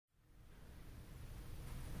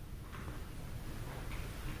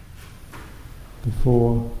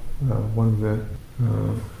before, one of the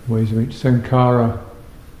ways in which sankhara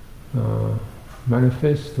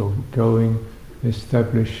manifest or going,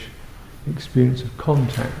 establish experience of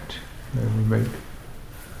contact, and we make.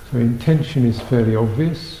 So intention is fairly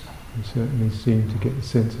obvious. We certainly seem to get the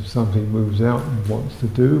sense of something moves out and wants to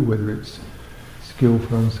do, whether it's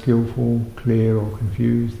skillful, unskillful, clear or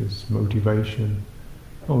confused. There's motivation.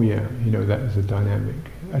 Oh yeah, you know that as a dynamic.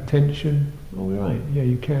 Attention. Oh right, yeah,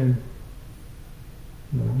 you can.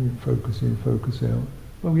 You focus in, focus out.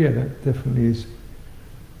 Oh yeah, that definitely is.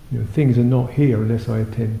 Things are not here unless I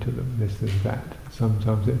attend to them. Unless there's that.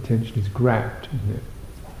 Sometimes the attention is grabbed, isn't it?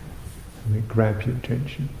 And it grabs your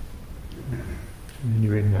attention, and then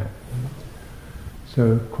you're in that.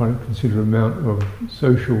 So quite a considerable amount of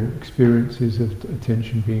social experiences of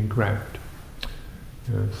attention being grabbed.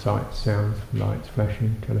 Sights, sounds, lights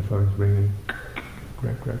flashing, telephones ringing,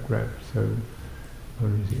 grab. So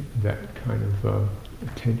that kind of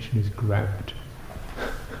attention is grabbed.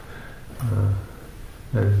 And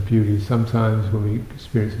the beauty is sometimes when we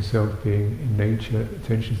experience ourselves being in nature,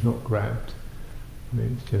 attention is not grabbed. I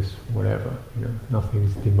mean, it's just whatever, nothing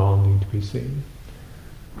is demanding to be seen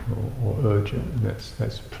or urgent, and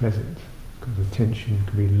that's pleasant, because attention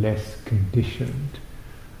can be less conditioned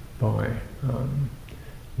by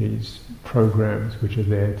these programs which are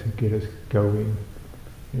there to get us going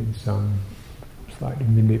in some slightly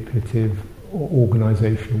manipulative or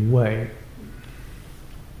organisational way.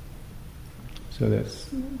 So that's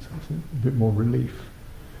a bit more relief.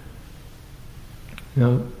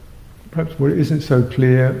 Now, perhaps what isn't so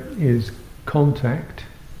clear is contact.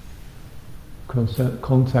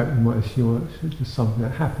 Contact, we might assume it's just something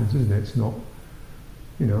that happens, isn't it? It's not,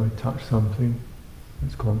 I touch something,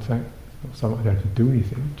 it's contact. It's not something I don't have to do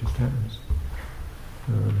anything, it just happens.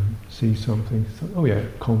 See something, oh yeah,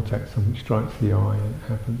 contact, something strikes the eye and it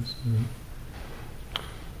happens.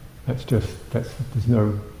 There's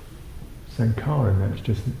no sankhara in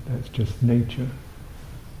that, that's just nature.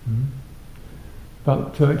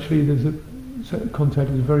 But actually contact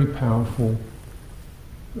is a very powerful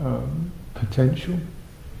potential,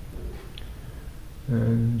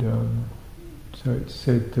 and so it's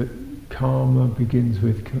said that karma begins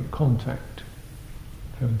with contact.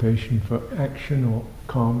 Foundation for action or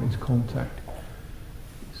karma is contact.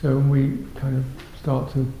 So when we kind of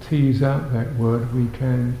start to tease out that word, we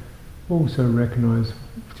can also recognise,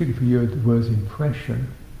 particularly for you, the word's impression.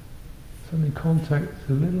 Suddenly contact is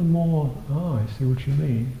a little more, I see what you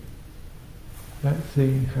mean. That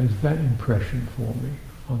thing has that impression for me.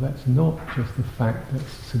 Oh, that's not just the fact,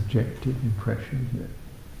 that's a subjective impression, isn't it?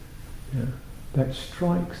 Yeah. That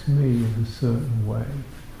strikes me in a certain way.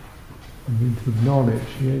 I mean, to acknowledge,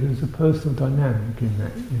 there's a personal dynamic in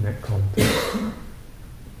that context.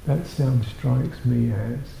 That sound strikes me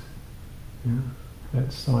as,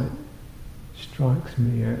 that sight strikes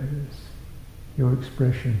me as, your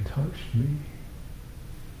expression touched me.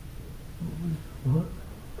 What?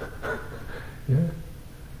 Yeah.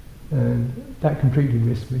 And that completely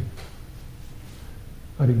missed me.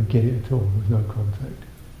 I didn't get it at all, there was no contact.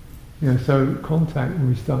 So contact, when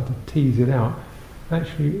we start to tease it out,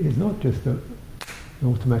 actually is not just an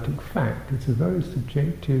automatic fact, it's a very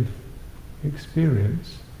subjective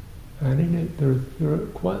experience, and in it there are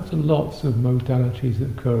quite lots of modalities that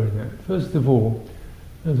occur in that. First of all,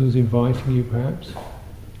 as I was inviting you perhaps,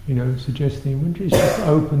 suggesting, wouldn't you just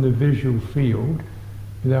open the visual field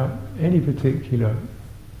without any particular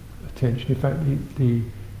attention. In fact, the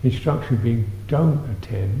instruction being don't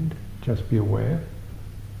attend, just be aware.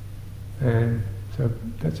 And so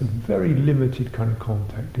that's a very limited kind of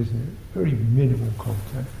contact, isn't it? Very minimal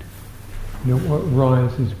contact. What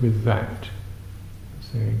rises with that?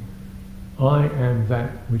 Saying, I am that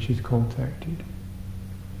which is contacted.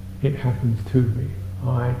 It happens to me.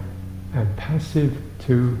 I am passive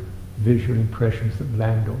to visual impressions that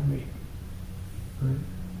land on me. Right?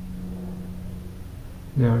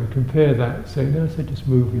 Now you compare that, say just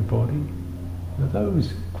move your body. Now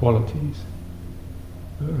those qualities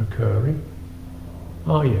that are occurring,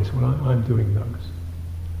 yes, well I'm doing those.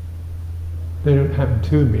 They don't happen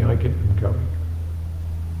to me, I get them going.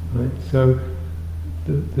 Right? So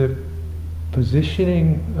the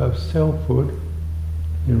positioning of selfhood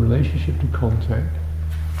in relationship to contact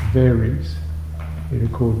varies in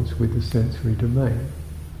accordance with the sensory domain.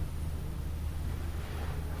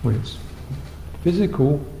 When it's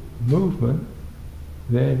physical movement,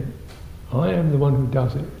 then I am the one who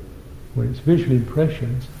does it. When it's visual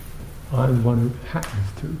impressions, I'm the one who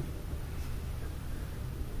happens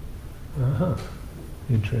to.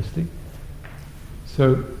 Interesting.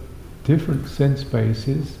 So, different sense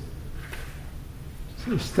bases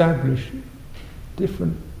establish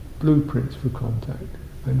different blueprints for contact.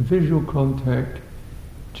 And visual contact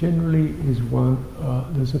generally is one,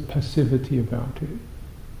 there's a passivity about it.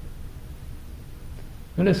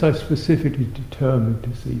 Unless I've specifically determined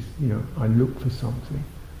to see, I look for something.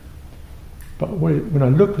 But when I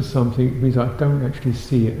look for something, it means I don't actually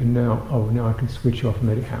see it, and now I can switch off and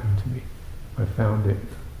let it happen to me. I found it,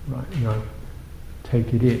 right, now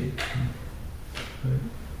take it in. Right?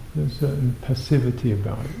 There's a certain passivity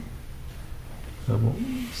about it.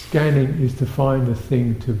 Scanning is to find a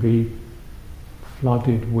thing to be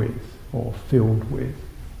flooded with or filled with.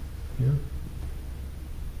 Yeah?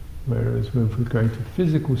 Whereas when we're going to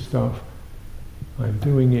physical stuff, I'm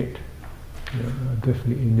doing it, I'm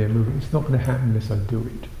definitely in there moving. It's not going to happen unless I do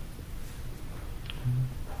it.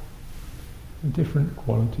 Different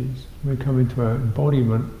qualities. When we come into our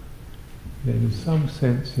embodiment, there's some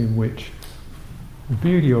sense in which the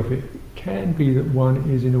beauty of it can be that one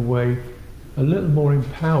is in a way a little more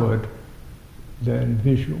empowered than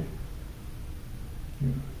visual.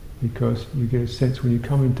 Because you get a sense when you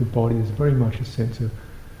come into body, there's very much a sense of,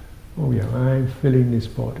 I'm filling this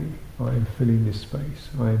body, I'm filling this space,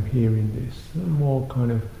 I'm here in this. A little more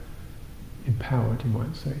kind of empowered, you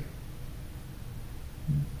might say.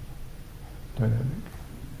 Dynamic.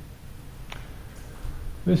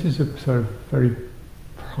 This is a sort of very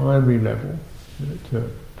primary level that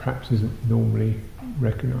perhaps isn't normally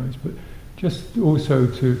recognised, but just also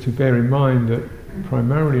to bear in mind that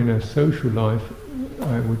primarily in our social life,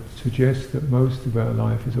 I would suggest that most of our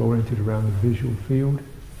life is oriented around the visual field.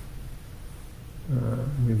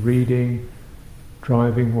 We're reading,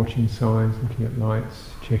 driving, watching signs, looking at lights,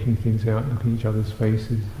 checking things out, looking at each other's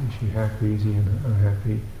faces. Is she happy? Is he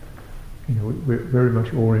unhappy? We're very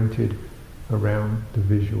much oriented around the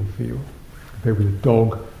visual field. Compared with a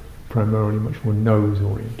dog, primarily much more nose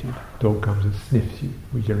oriented. Dog comes and sniffs you.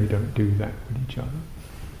 We generally don't do that with each other.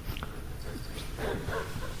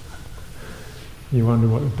 You wonder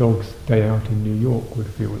what a dog's day out in New York would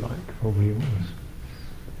feel like. Probably it was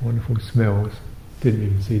wonderful smells. Didn't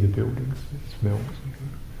even see the buildings. It smells.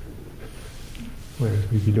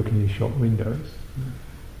 Whereas we'd be looking in shop windows.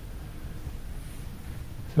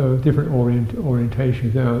 So different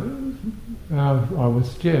orientations. Now, I would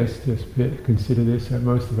suggest consider this that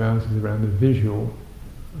most of ours is around the visual,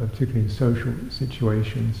 particularly in social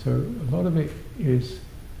situations. So a lot of it is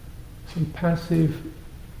some passive,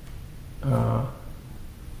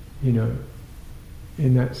 in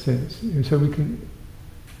that sense. So we can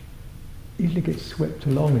easily get swept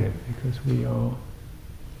along in it because we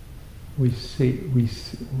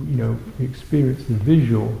experience the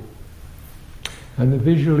visual. And the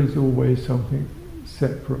visual is always something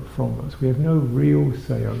separate from us. We have no real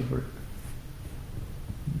say over it.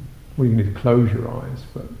 Well, you need to close your eyes,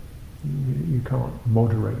 but you can't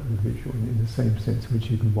moderate the visual in the same sense in which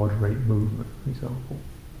you can moderate movement, for example.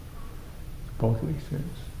 Bodily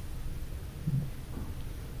sense.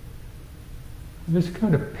 This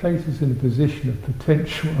kind of places us in a position of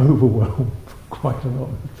potential overwhelm quite a lot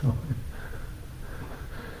of the time.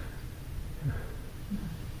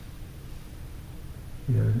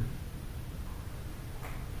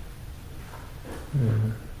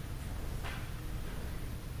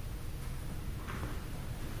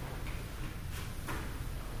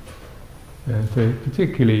 And so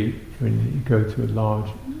particularly when you go to a large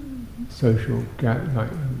social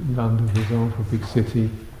like London, for example, a big city,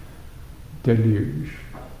 deluge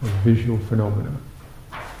of visual phenomena,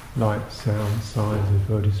 lights, sounds, signs,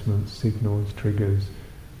 advertisements, signals, triggers,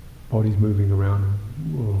 bodies moving around,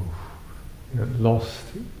 lost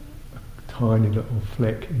a tiny little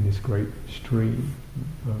fleck in this great stream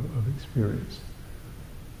of experience.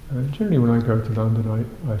 Generally when I go to London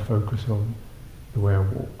I focus on the way I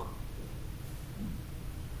walk.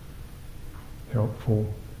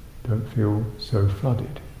 Helpful, don't feel so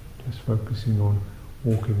flooded, just focusing on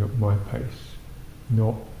walking at my pace,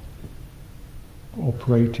 not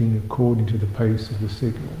operating according to the pace of the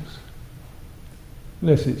signals.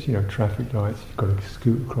 Unless it's, traffic lights, you've got to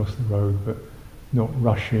scoot across the road, but not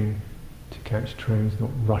rushing to catch trains, not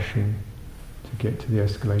rushing to get to the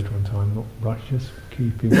escalator on time, not just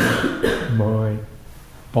keeping my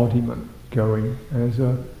embodiment going as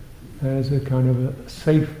a kind of a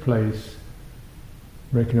safe place.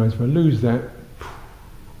 Recognise if I lose that,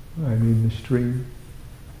 I'm in the stream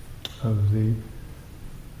of the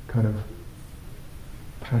kind of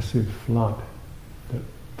passive flood that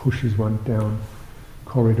pushes one down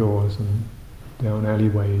corridors and down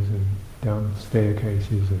alleyways and down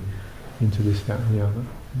staircases and into this, that and the other.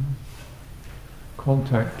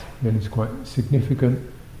 Contact then is quite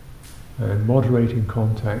significant, and moderating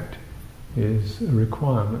contact is a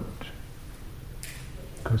requirement.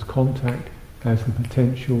 because contact has the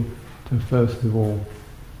potential to first of all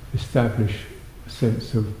establish a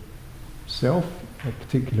sense of self, a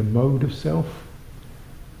particular mode of self,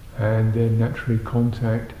 and then naturally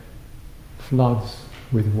contact floods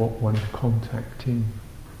with what one is contacting.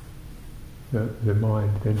 The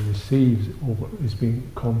mind then receives all what is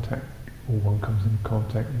being contact, or one comes in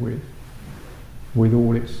contact with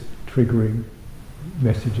all its triggering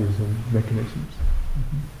messages and mechanisms.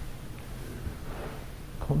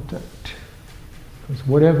 Contact. Because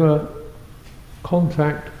whatever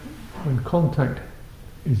contact, when contact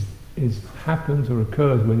is happens or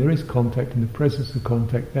occurs, when there is contact, in the presence of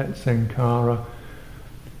contact, that's sankhara.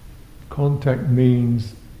 Contact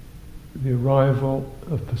means the arrival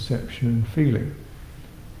of perception and feeling.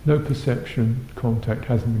 No perception, contact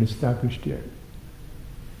hasn't been established yet.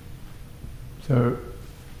 So,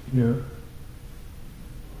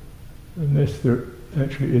 unless there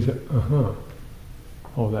actually is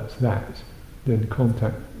oh that's that, then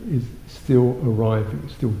contact is still arriving,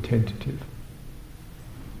 still tentative.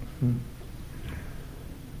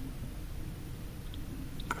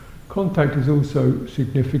 Contact is also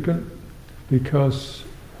significant because,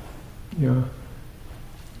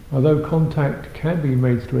 although contact can be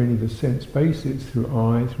made through any of the sense bases, through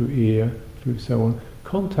eye, through ear, through so on,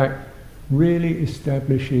 contact really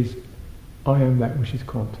establishes I am that which is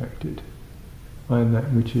contacted. I am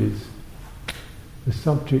that which is the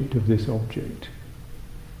subject of this object.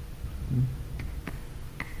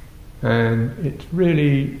 And it's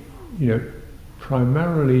really,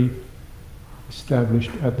 primarily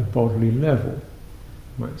established at the bodily level.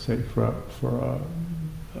 You might say for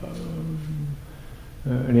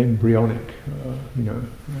an embryonic,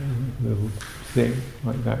 little thing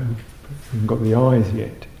like that. We haven't got the eyes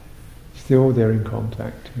yet. Still, they're in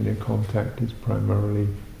contact, and their contact is primarily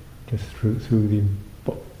just through the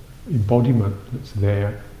embodiment that's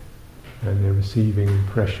there, and they're receiving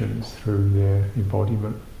impressions through their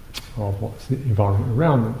embodiment of what's the environment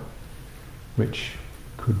around them, which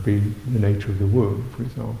could be the nature of the womb, for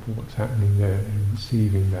example, what's happening there, and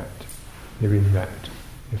receiving that. They're in that.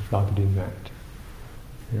 They're flooded in that.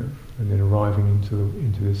 And then arriving into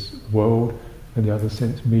this world, and the other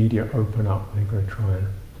sense media open up. They're going to try and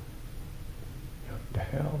what the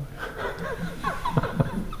hell.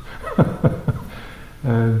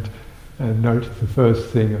 And note the first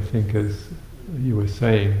thing, I think, as you were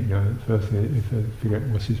saying, the first thing, if I forget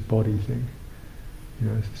what's this body thing,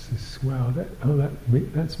 it's this, wow,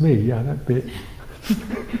 that's me, yeah, that bit,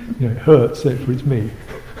 it hurts, therefore it's me,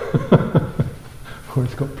 or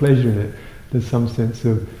it's got pleasure in it. There's some sense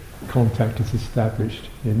of contact is established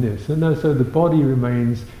in this, and so the body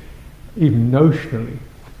remains, even notionally,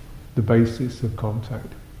 the basis of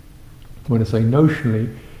contact. When I say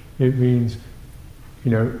notionally, it means,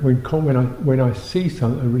 when I see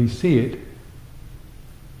something, I really see it.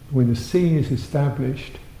 When the seeing is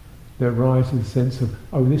established, there arises a sense of,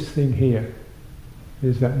 oh, this thing here,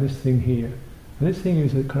 there's this thing here. And this thing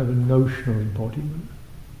is a kind of a notional embodiment.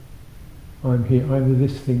 I'm here, I'm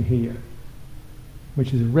this thing here,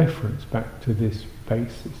 which is a reference back to this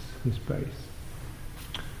basis, this base.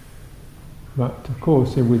 But of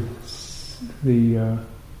course, with the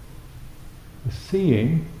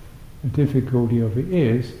seeing, the difficulty of it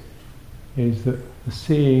is that the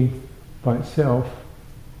seeing by itself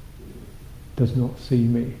does not see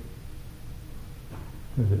me,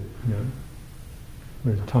 does it?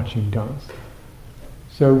 Whereas touching does.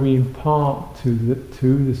 So we impart to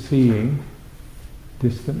the seeing,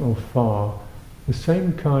 distant or far, the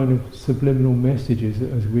same kind of subliminal messages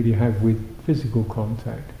as we have with physical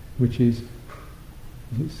contact, which is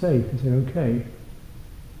it safe? Is it okay?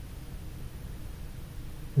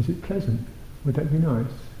 Is it pleasant? Would that be nice?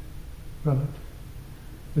 Right.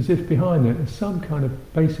 As if behind that there's some kind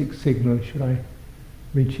of basic signal. Should I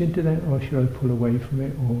reach into that, or should I pull away from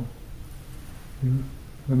it? Or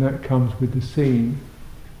and that comes with the seeing.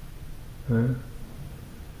 And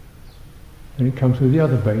it comes with the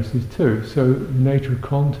other bases too. So the nature of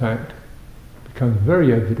contact becomes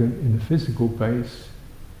very evident in the physical base.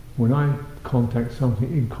 When I contact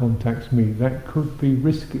something, it contacts me. That could be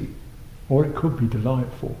risky, or it could be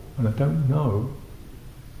delightful, and I don't know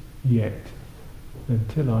yet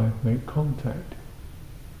until I make contact.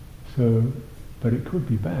 So, but it could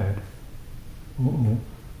be bad,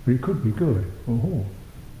 but it could be good,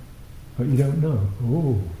 but you don't know.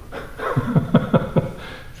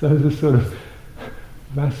 So there's a sort of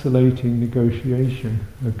vacillating negotiation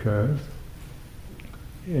occurs,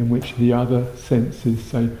 in which the other senses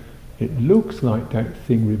say, it looks like that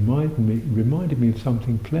thing reminded me of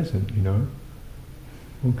something pleasant,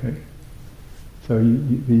 Okay. So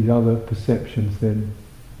these other perceptions then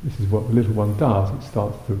this is what the little one does. It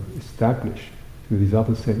starts to establish through these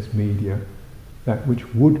other sense media that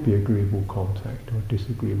which would be agreeable contact or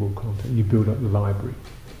disagreeable contact. You build up the library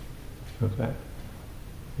of that.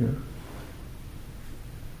 Yeah.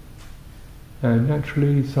 And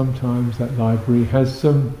naturally, sometimes that library has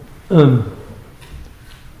some,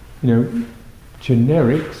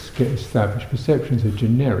 generics get established. Perceptions are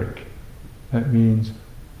generic. That means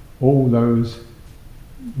all those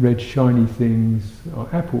red shiny things are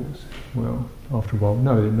apples. Well, after a while,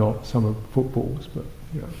 no, they're not. Some are footballs, but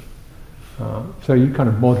so you kind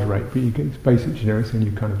of moderate, but you get basic generics and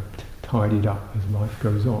you kind of tidy it up as life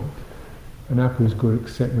goes on. An apple is good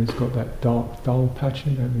except when it's got that dark, dull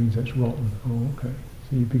patching. That means that's rotten. Oh, okay.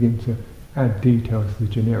 So you begin to add details to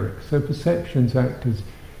the generics. So perceptions act as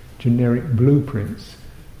generic blueprints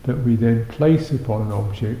that we then place upon an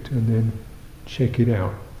object and then check it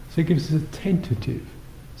out. So it gives us a tentative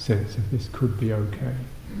sense of this could be okay,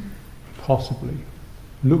 possibly,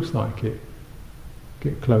 looks like it,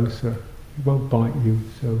 get closer, it won't bite you,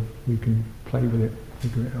 so we can play with it,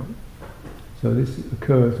 figure it out. So this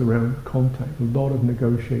occurs around contact, a lot of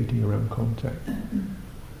negotiating around contact,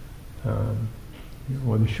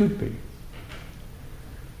 or there should be.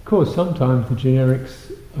 Of course, sometimes the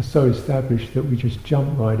generics are so established that we just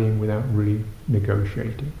jump right in without really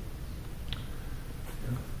negotiating.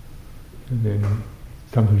 And then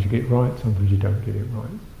sometimes you get it right, sometimes you don't get it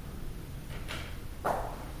right.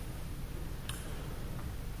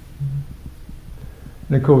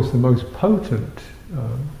 And of course the most potent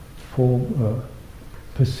form,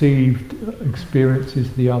 perceived experience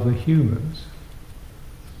is the other humans,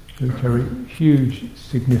 who carry huge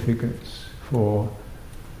significance for,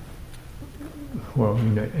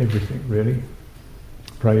 everything really.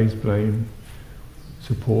 Praise, blame,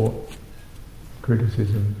 support,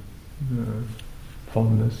 criticism,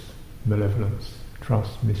 fondness, malevolence,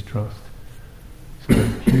 trust, mistrust. So a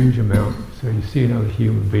huge amount. So you see another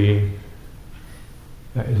human being,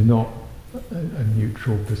 that is not a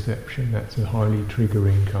neutral perception, that's a highly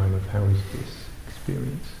triggering kind of, how is this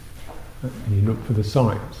experience? And you look for the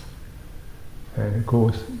signs. And of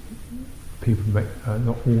course, people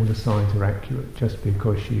not all the signs are accurate. Just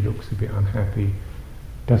because she looks a bit unhappy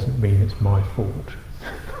doesn't mean it's my fault.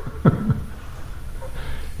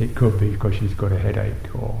 It could be because she's got a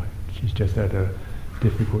headache or she's just had a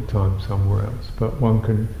difficult time somewhere else. But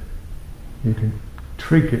you can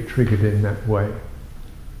trigger it in that way.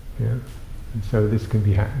 Yeah? And so this can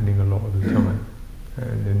be happening a lot of the time.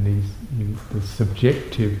 And then the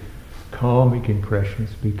subjective karmic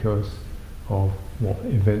impressions, because of what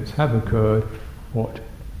events have occurred, what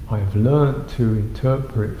I have learned to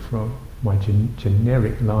interpret from my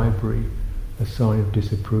generic library, a sign of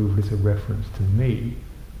disapproval is a reference to me.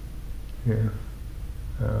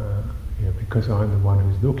 Because I'm the one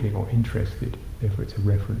who's looking or interested, therefore it's a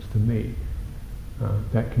reference to me.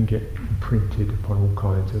 That can get imprinted upon all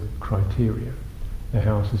kinds of criteria. The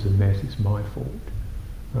house is a mess, it's my fault.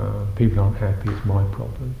 People aren't happy, it's my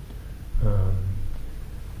problem.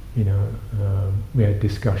 We had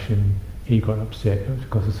discussion, he got upset, it was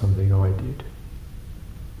because of something I did.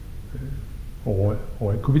 Or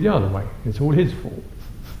it could be the other way, it's all his fault.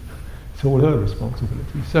 It's all her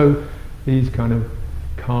responsibility. So these kind of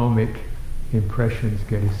karmic impressions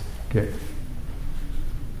get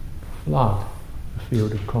flood the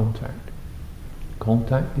field of contact.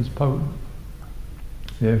 Contact is potent.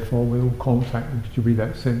 Therefore, with all contact, there should be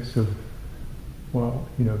that sense of,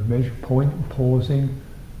 measure, point, pausing,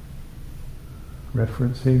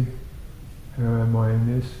 referencing. How am I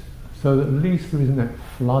in this? So that at least there isn't that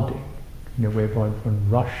flooding, whereby one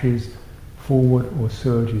rushes forward or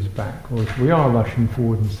surges back. Or if we are rushing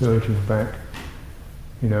forward and surging back,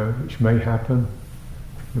 which may happen,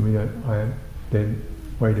 then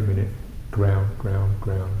wait a minute, ground,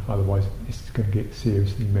 otherwise it's going to get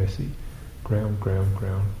seriously messy. Ground,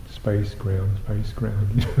 space, ground,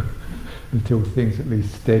 until things at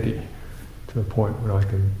least steady to a point where I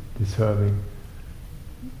can determine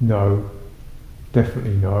no,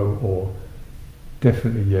 definitely no, or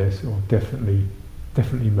definitely yes, or definitely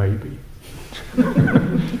maybe.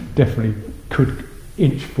 Definitely could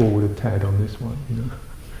inch forward a tad on this one,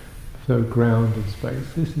 So ground and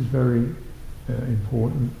space, this is very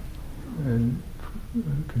important and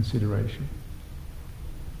consideration.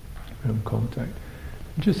 Contact.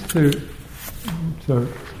 Just to, so,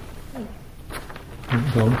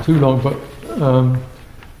 not gone too long, but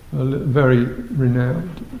a very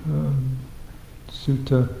renowned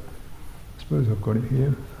sutta, I suppose I've got it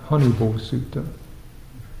here, Honeyball Sutta,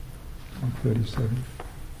 37.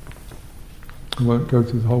 I won't go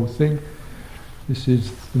through the whole thing. This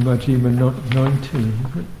is the Majjhima 19,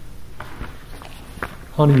 isn't it?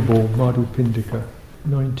 Honeyball, Madhu Pindika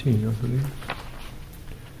 19, I believe.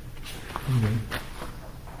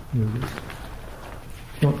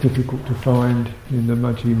 It's not difficult to find in the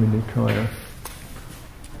Majjhima Nikaya.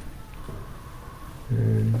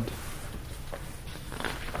 And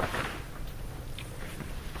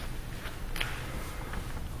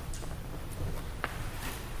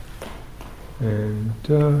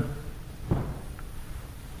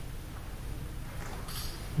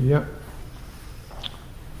yeah.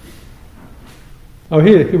 Oh,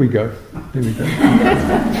 here we go. Here we go.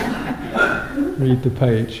 Read the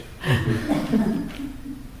page.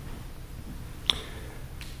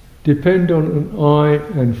 Depend on an I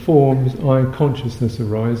and forms, I consciousness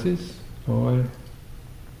arises. I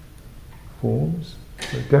forms.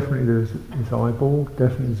 So definitely there's eyeball,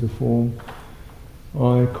 definitely there's a form.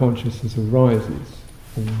 I consciousness arises.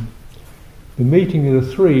 The meeting of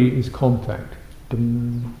the three is contact.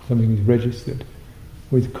 Something is registered.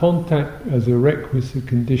 With contact as a requisite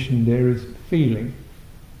condition, there is feeling.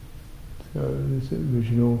 So there's the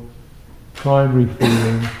original primary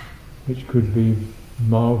feeling, which could be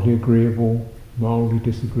mildly agreeable, mildly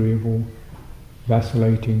disagreeable,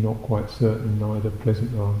 vacillating, not quite certain, neither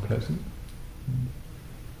pleasant nor unpleasant.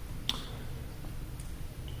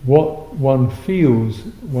 What one feels,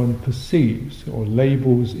 one perceives, or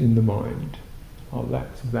labels in the mind. Oh,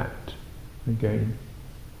 that's that. Again,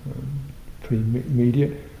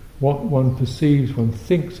 pre-immediate. What one perceives, one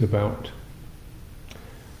thinks about.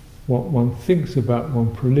 What one thinks about,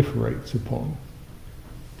 one proliferates upon.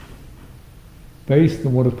 Based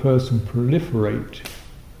on what a person proliferates,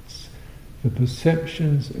 the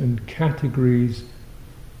perceptions and categories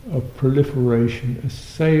of proliferation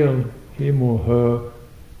assail him or her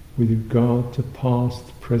with regard to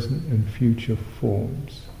past, present and future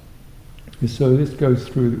forms. And so this goes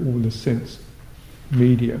through all the sense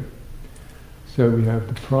media. So we have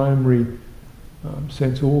the primary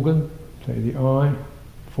sense organ, say the eye,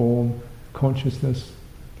 form, consciousness.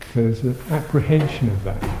 So there's an apprehension of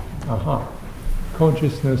that. Aha.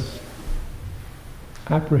 Consciousness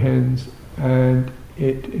apprehends, and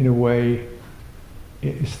it, in a way,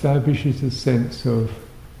 it establishes a sense of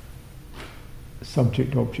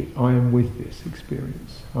subject-object. I am with this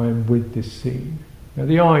experience. I am with this scene. Now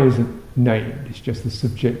the I isn't named, it's just the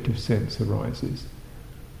subjective sense arises.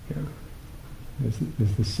 Yeah.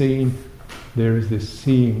 There's the scene, there is this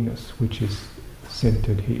seeingness which is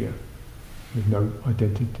centered here, with no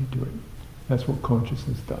identity to it. That's what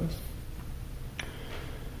consciousness does.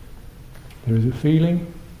 There is a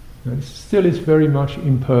feeling, and it still is very much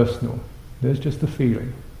impersonal. There's just a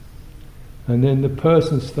feeling. And then the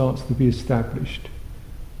person starts to be established,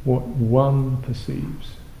 what one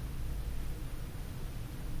perceives.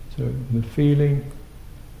 So the feeling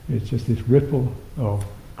is just this ripple of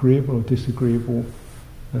agreeable or disagreeable,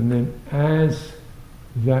 and then as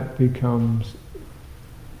that becomes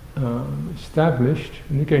established,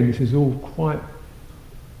 and again this is all quite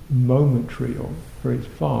momentary or very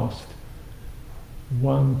fast,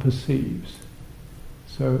 one perceives.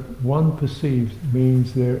 So one perceives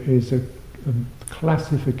means there is a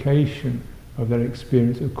classification of that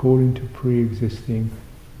experience according to pre-existing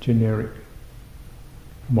generic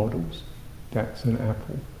models. That's an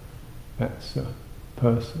apple, that's a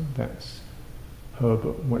person, that's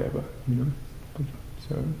Herbert, whatever, you know.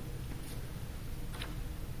 So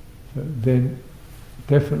then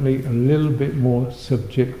definitely a little bit more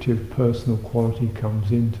subjective personal quality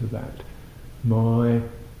comes into that. My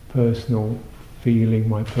personal feeling,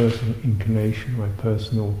 my personal inclination, my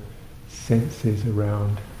personal senses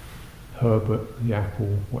around Herbert, the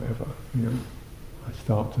apple, whatever, you know. I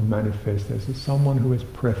start to manifest as someone who has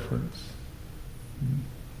preference,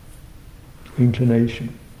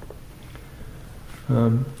 inclination.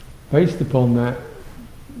 Based upon that,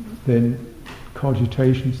 then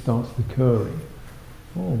cogitation starts occurring.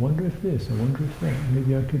 Oh, I wonder if this, I wonder if that,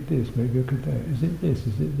 maybe I could this, maybe I could that. Is it this,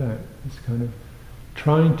 is it that? It's kind of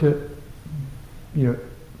trying to, you know,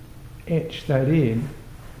 etch that in,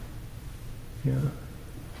 yeah,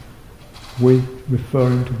 with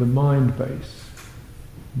referring to the mind base.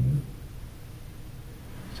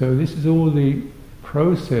 So this is all the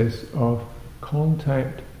process of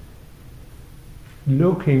contact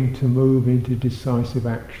looking to move into decisive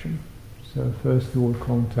action. So first of all,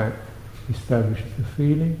 contact establishes the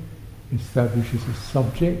feeling, establishes a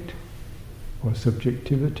subject or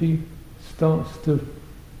subjectivity, starts to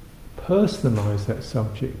personalize that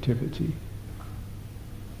subjectivity.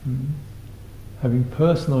 Having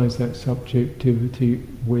personalized that subjectivity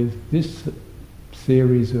with this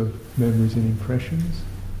series of memories and impressions,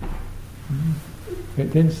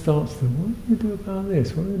 it then starts to, what do we do about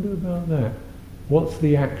this? What do we do about that? What's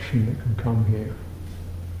the action that can come here?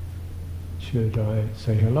 Should I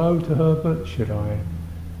say hello to Herbert? Should I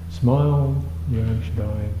smile? Should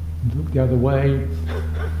I look the other way?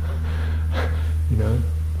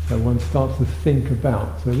 So one starts to think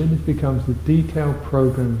about. So then it becomes the detailed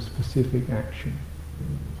program specific action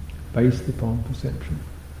based upon perception.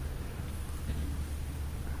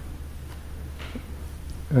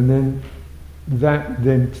 And then that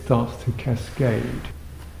then starts to cascade,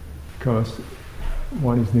 because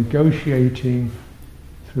one is negotiating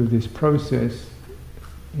through this process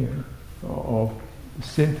of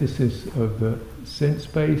synthesis of the sense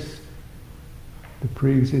base, the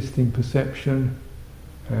pre-existing perception,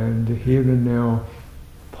 and the here and now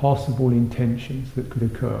possible intentions that could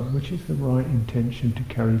occur, which is the right intention to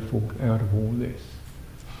carry forth out of all this.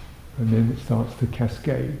 And then it starts to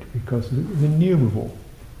cascade, because of the innumerable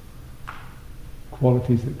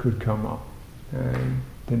qualities that could come up. And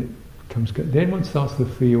then it comes. Then one starts to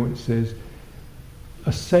feel, it says,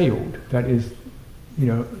 assailed. That is,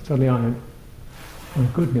 suddenly my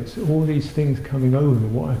goodness, all these things coming over me,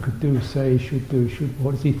 what I could do, say, should do,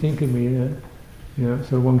 what does he think of me?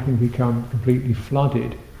 So one can become completely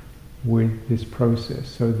flooded with this process.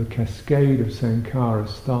 So the cascade of sankhara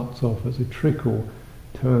starts off as a trickle,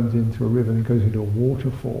 turns into a river, and goes into a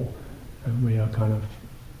waterfall, and we are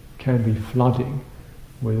can be flooding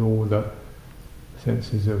with all the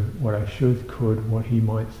senses of what I should, could, what he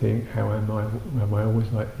might think, how am I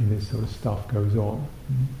always like in this sort of stuff goes on.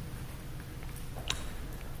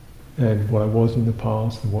 And what I was in the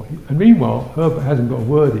past, and meanwhile Herbert hasn't got a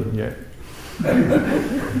word in yet.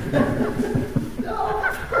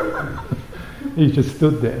 He's just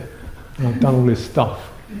stood there, and I've done all this stuff.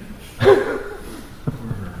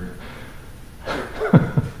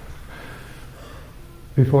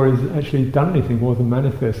 Before he's actually done anything more than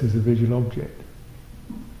manifest as a visual object.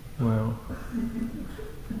 Wow.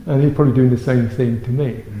 And he's probably doing the same thing to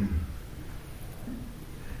me.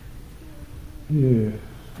 Yeah.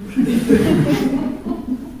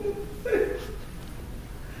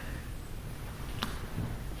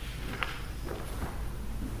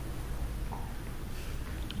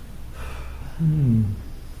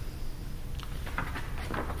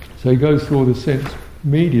 So he goes through all the sense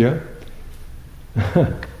media.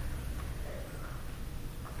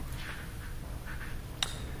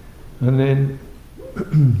 And then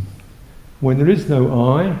when there is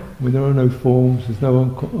no I, when there are no forms, there's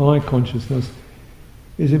no I consciousness,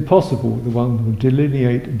 it's impossible the one will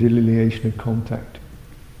delineate a delineation of contact.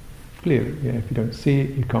 Clearly, if you don't see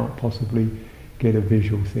it, you can't possibly get a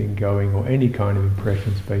visual thing going or any kind of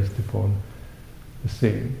impressions based upon the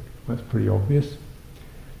seeing. That's pretty obvious.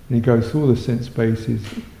 And he goes through all the sense bases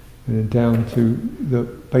and then down to the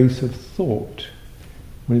base of thought.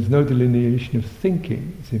 When there's no delineation of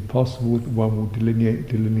thinking, it's impossible that one will delineate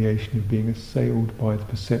delineation of being assailed by the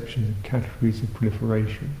perceptions and categories of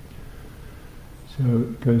proliferation. So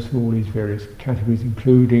it goes through all these various categories,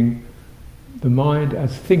 including the mind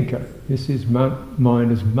as thinker. This is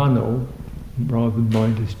mind as mano, rather than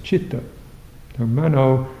mind as citta. So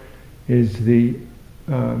mano is the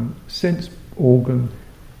sense organ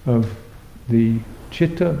of the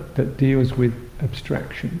citta that deals with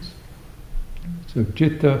abstractions. So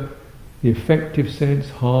citta, the affective sense,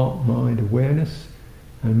 heart, mind, awareness,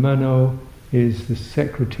 and mano is the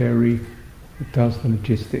secretary that does the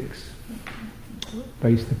logistics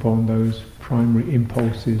based upon those primary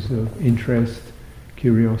impulses of interest,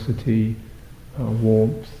 curiosity,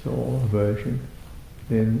 warmth or aversion.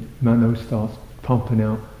 Then mano starts pumping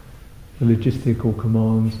out the logistical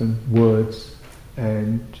commands and words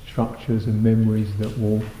and structures and memories that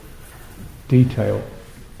will detail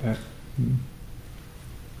that.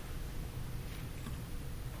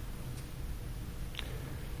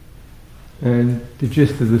 And the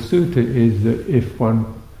gist of the sutta is that if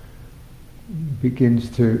one begins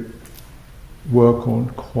to work on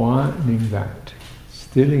quietening that,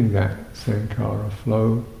 stilling that sankhara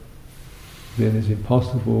flow, then as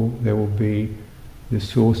impossible there will be the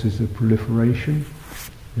sources of proliferation,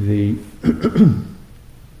 the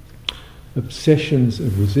obsessions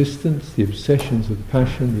of resistance, the obsessions of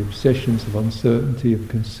passion, the obsessions of uncertainty, of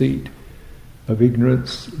conceit, of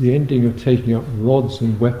ignorance, the ending of taking up rods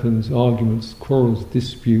and weapons, arguments, quarrels,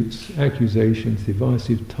 disputes, accusations,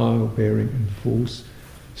 divisive tale-bearing and false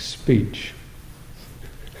speech.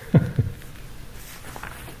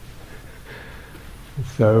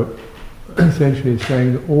 So essentially it's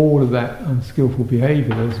saying that all of that unskillful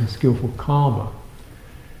behaviour, those unskillful karma,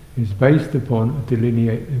 is based upon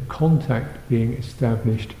a contact being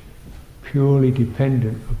established purely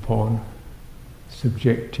dependent upon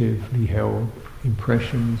subjectively held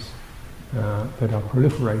impressions that are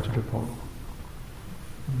proliferated upon.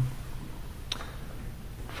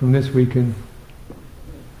 From this we can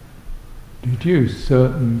deduce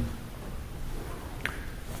certain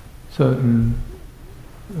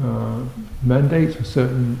mandates or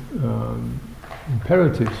certain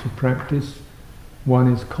imperatives for practice.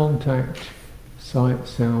 One is contact, sight,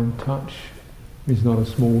 sound, touch is not a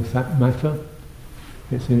small matter.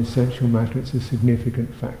 It's an essential matter, it's a significant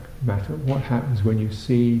matter. What happens when you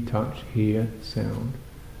see, touch, hear, sound?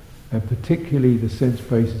 And particularly the sense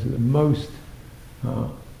bases that are most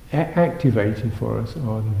activated for us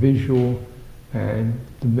are the visual and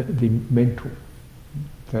the mental.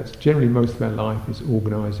 That's generally most of our life is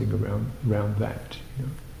organising around that,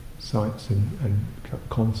 sights and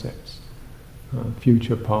concepts.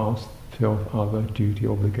 Future, past, self, other, duty,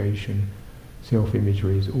 obligation,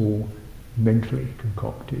 self-imagery is all mentally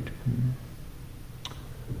concocted.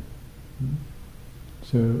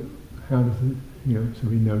 So how does so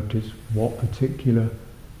we notice what particular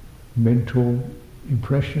mental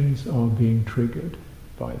impressions are being triggered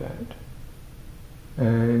by that,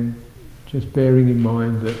 and just bearing in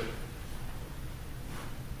mind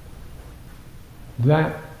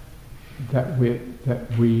that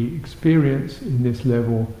we experience in this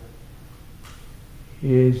level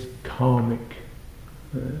is karmic.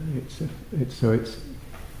 It's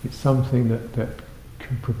something that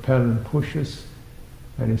can propel and push us,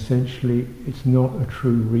 and essentially it's not a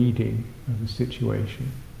true reading of the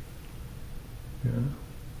situation.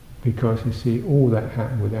 Because you see, all that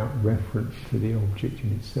happened without reference to the object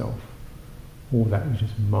in itself. All that was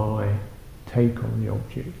just my take on the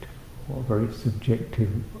object, or a very subjective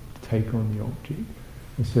take on the object.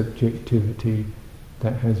 A subjectivity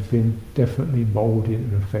that has been definitely moulded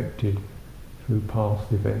and affected through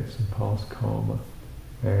past events and past karma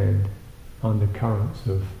and undercurrents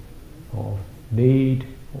of need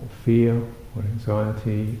or fear or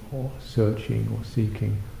anxiety or searching or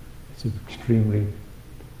seeking. It's an extremely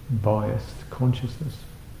biased consciousness.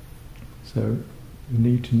 So you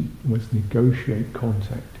need to almost negotiate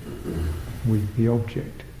contact with the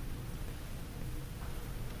object.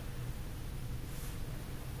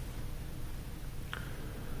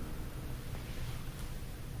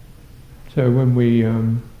 So when we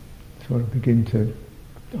sort of begin to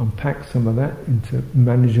unpack some of that into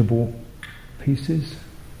manageable pieces,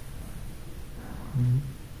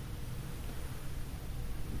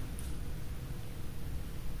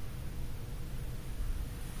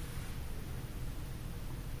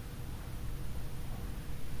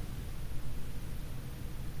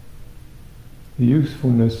 the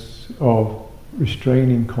usefulness of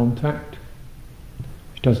restraining contact,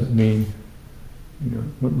 which doesn't mean,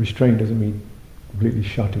 restraint doesn't mean completely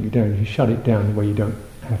shutting it down. If you shut it down the way, you don't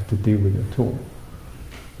have to deal with it at all.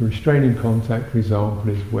 The restraining contact, for example,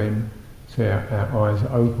 is when, say, our eyes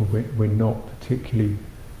are open, we're not particularly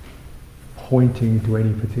pointing to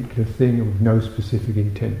any particular thing and with no specific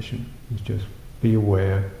intention. It's just be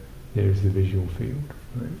aware there is the visual field.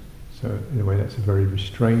 Right? So in a way that's a very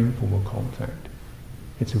restrained form of contact.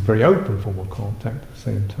 It's a very open form of contact at the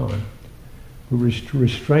same time. We're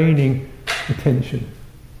restraining attention.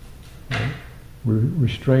 Right? We're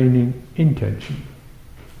restraining intention.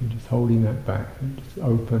 You're just holding that back, and just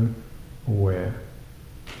open, aware.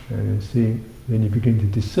 And then you begin to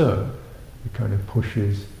discern the kind of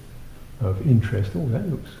pushes of interest.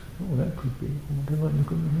 That could be. That might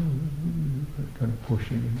look at kind of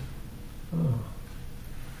pushing.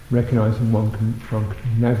 Recognizing one can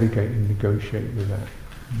navigate and negotiate with that.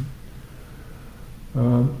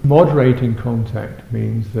 Moderating contact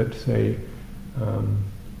means that, say,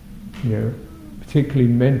 particularly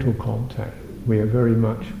mental contact, we are very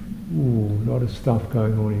much, a lot of stuff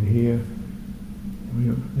going on in here.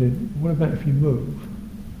 Then what about if you move?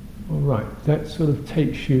 All right, that sort of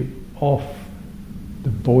takes you off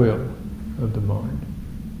the boil of the mind.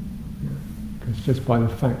 Because just by the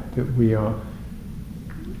fact that we are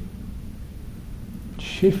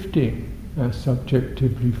shifting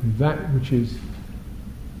subjectively from that which is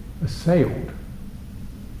assailed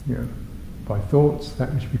by thoughts,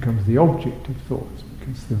 that which becomes the object of thoughts,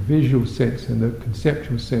 because the visual sense and the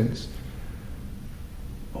conceptual sense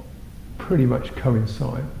pretty much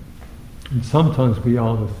coincide. And sometimes we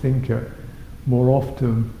are the thinker, more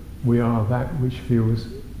often we are that which feels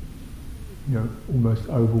almost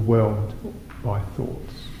overwhelmed by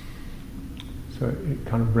thoughts. So it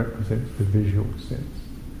kind of represents the visual sense,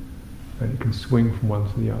 and it can swing from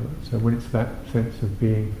one to the other. So when it's that sense of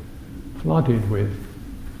being flooded with,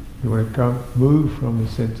 you want to move from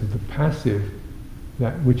the sense of the passive,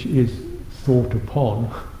 that which is thought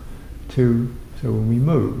upon, to So when we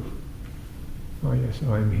move, oh yes,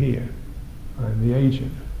 I'm here, I'm the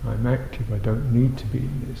agent, I'm active, I don't need to be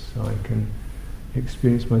in this, I can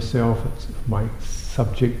experience myself, my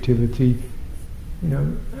subjectivity,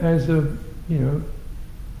 as a,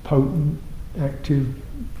 potent, active,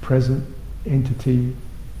 present entity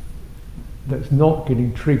that's not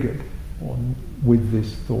getting triggered with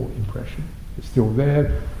this thought impression. It's still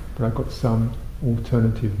there, but I've got some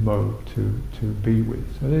alternative mode to be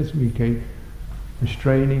with. So there's we get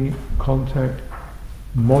restraining contact,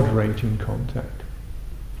 moderating contact.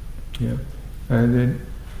 Yeah, and then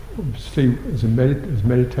obviously as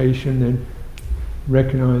meditation, then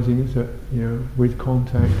recognizing that with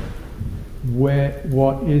contact,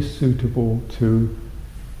 what is suitable to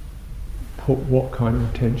put what kind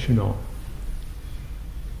of attention on.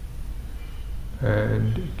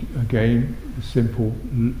 And again, the simple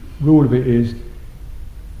rule of it is,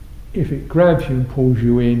 if it grabs you and pulls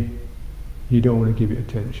you in, you don't want to give it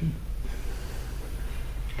attention,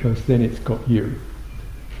 because then it's got you.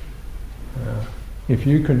 If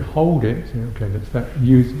you can hold it, say, okay, let's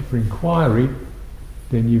use it for inquiry,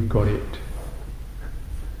 then you've got it.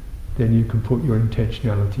 Then you can put your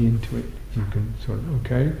intentionality into it. You can sort of,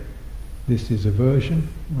 okay, this is aversion,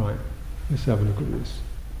 right, let's have a look at this.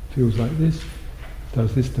 Feels like this,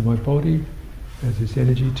 does this to my body, has this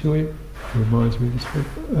energy to it, reminds me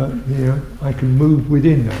of this, I can move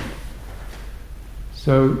within that.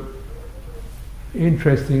 So,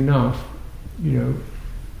 interesting enough,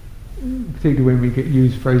 particularly when we get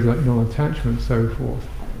used phrases like non-attachment and so forth,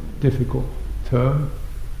 difficult term,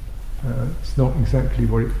 it's not exactly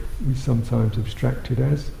what we sometimes abstract it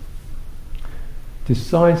as.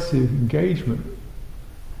 Decisive engagement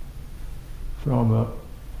from an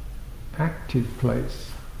active place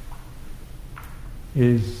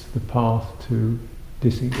is the path to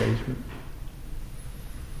disengagement.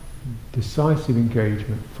 Decisive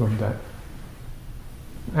engagement from that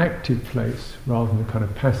active place, rather than the kind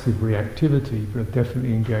of passive reactivity, but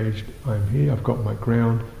definitely engaged, I'm here, I've got my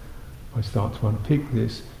ground, I start to unpick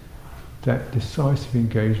this. That decisive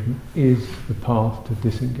engagement is the path to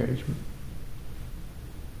disengagement.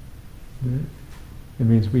 Yeah? It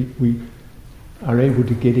means we are able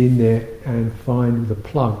to get in there and find the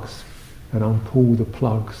plugs and unpull the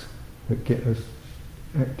plugs that get us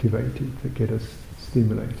activated, that get us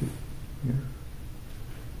stimulated. Yeah?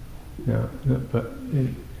 Now, but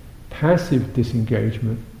passive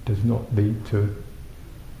disengagement does not lead to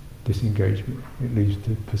disengagement, it leads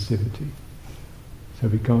to passivity. So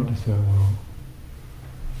we can't just say, well,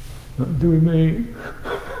 not doing me.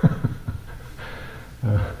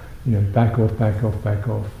 Back off, back off, back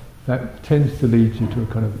off. That tends to lead you to a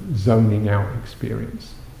kind of zoning out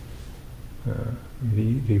experience.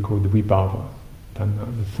 They call the vibhava,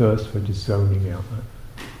 the thirst for just zoning out,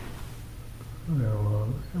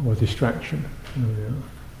 or distraction.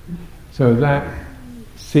 So that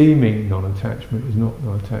seeming non-attachment is not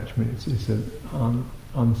non-attachment, it's an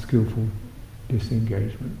unskillful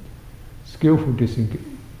disengagement. Skillful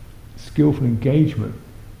engagement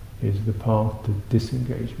is the path to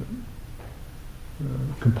disengagement.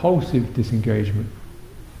 Compulsive disengagement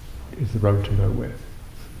is the road to nowhere.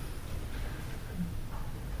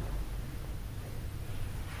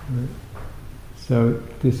 Right. So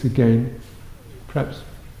this again perhaps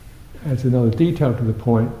adds another detail to the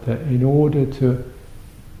point that in order to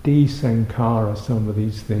de-sankhara some of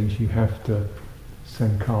these things, you have to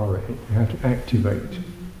sankhara it, you have to activate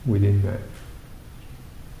within that.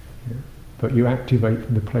 Yeah. But you activate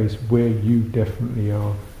from the place where you definitely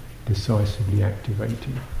are decisively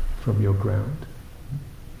activating from your ground.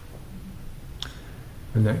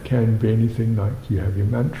 And that can be anything like you have your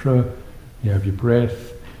mantra, you have your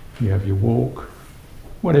breath, you have your walk,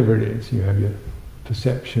 whatever it is, you have your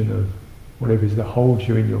perception of whatever it is that holds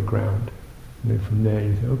you in your ground. And then from there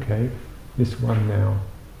you say, okay, this one now,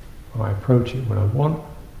 I approach it when I want,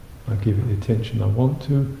 I give it the attention I want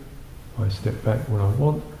to, I step back when I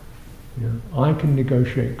want. I can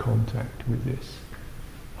negotiate contact with this.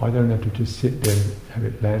 I don't have to just sit there and have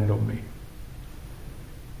it land on me.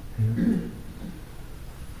 And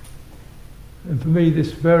for me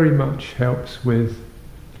this very much helps with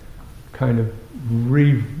kind of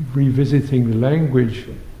revisiting the language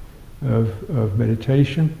of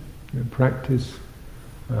meditation and practice,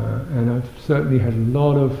 and I've certainly had a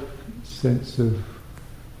lot of sense of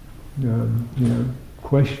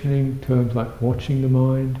questioning terms like watching the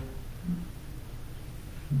mind,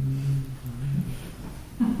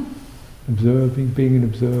 observing, being an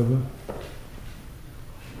observer.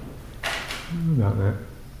 About that.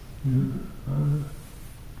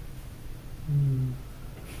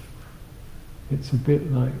 It's a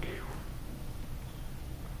bit like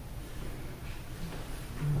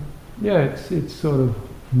Yeah, it's sort of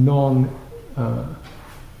non.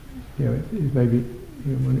 It maybe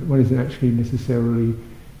one isn't actually necessarily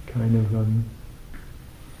kind of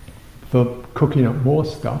for cooking up more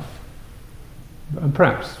stuff, and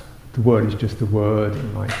perhaps the word is just a word,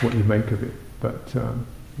 and like what you make of it. But and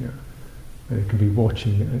it can be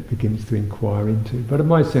watching it begins to inquire into. But in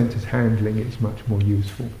my sense, as handling, it's much more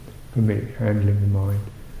useful for me. Handling the mind,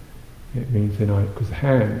 it means because the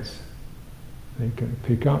hands, they can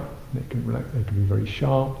pick up, they can relax, they can be very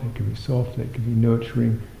sharp, they can be soft, they can be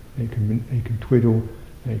nurturing, they can twiddle,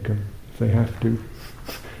 they can, if they have to,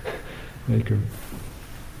 they can,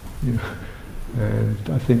 and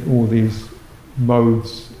I think all these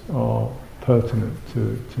modes are pertinent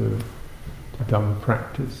to Dhamma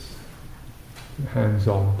practice,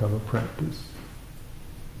 hands-on Dhamma practice.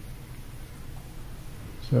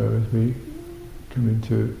 So as we come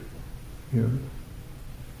into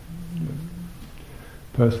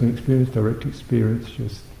personal experience, direct experience,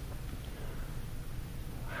 just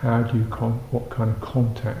how do you what kind of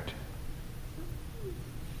contact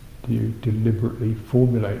do you deliberately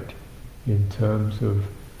formulate in terms of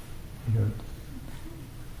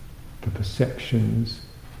the perceptions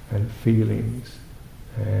and feelings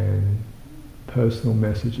and personal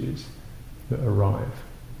messages that arrive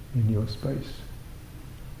in your space.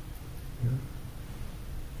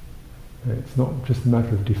 And it's not just a matter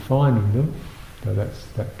of defining them, though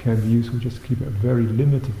that can be useful. Just keep it a very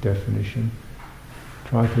limited definition.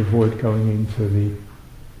 Try to avoid going into the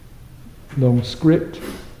long script.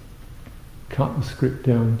 Cut the script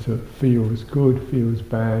down to feels good, feels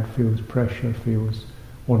bad, feels pressure, feels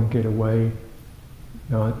want to get away.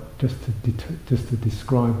 Now, just to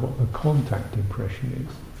describe what the contact impression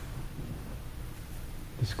is.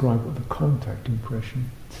 Describe what the contact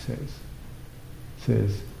impression says. It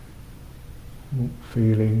says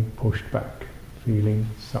feeling pushed back, feeling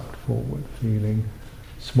sucked forward, feeling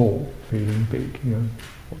small, feeling big.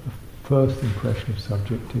 What the first impression of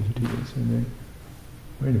subjectivity is, and then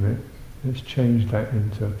wait a minute. Let's change that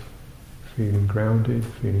into feeling grounded,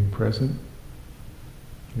 feeling present.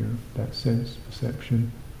 That sense,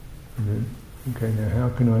 perception. And then, okay, now how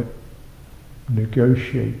can I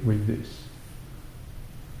negotiate with this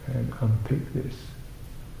and unpick this?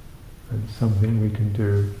 And something we can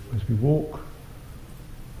do as we walk,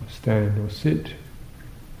 or stand or sit.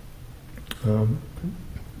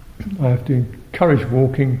 I have to encourage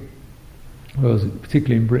walking,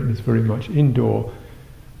 particularly in Britain, it's very much indoor,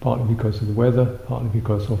 partly because of the weather, partly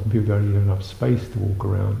because often people don't have enough space to walk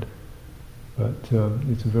around. But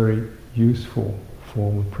it's a very useful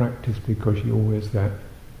form of practice because you always that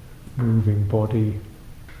moving body,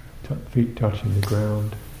 feet touching the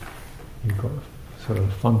ground. You've got sort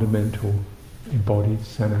of fundamental embodied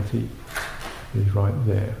sanity is right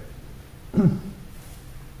there. I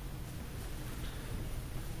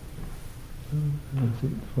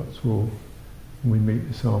think that's all. When we meet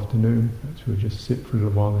this afternoon, we'll just sit for a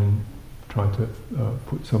little while and try to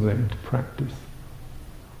put some of that into practice.